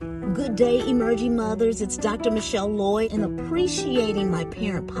Good day, emerging mothers. It's Dr. Michelle Lloyd, and appreciating my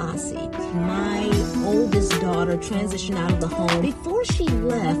parent posse. My oldest daughter transitioned out of the home. Before she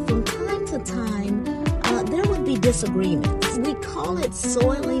left, from time to time, there would be disagreements. We call it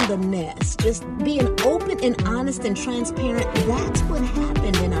soiling the nest. Just being open and honest and transparent. That's what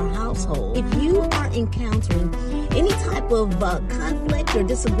happened in our household. If you are encountering any type of conflict or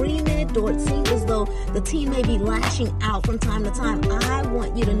disagreement, or it seems as though the teen may be lashing out from time to time, I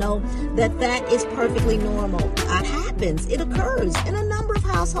want you to know that that is perfectly normal. It happens. It occurs in a number of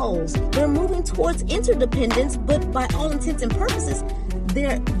households. They're moving towards interdependence, but by all intents and purposes,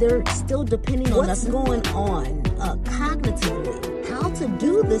 they're still depending on what's going on cognitively, how to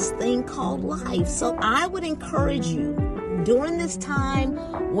do this thing called life. So I would encourage you during this time,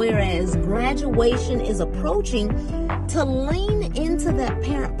 whereas graduation is approaching, to lean into that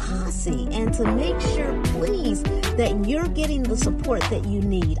parent posse and to make sure, please, that you're getting the support that you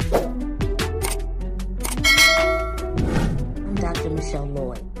need. I'm Dr. Michelle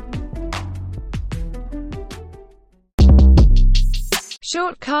Lloyd.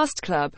 Short Cast Club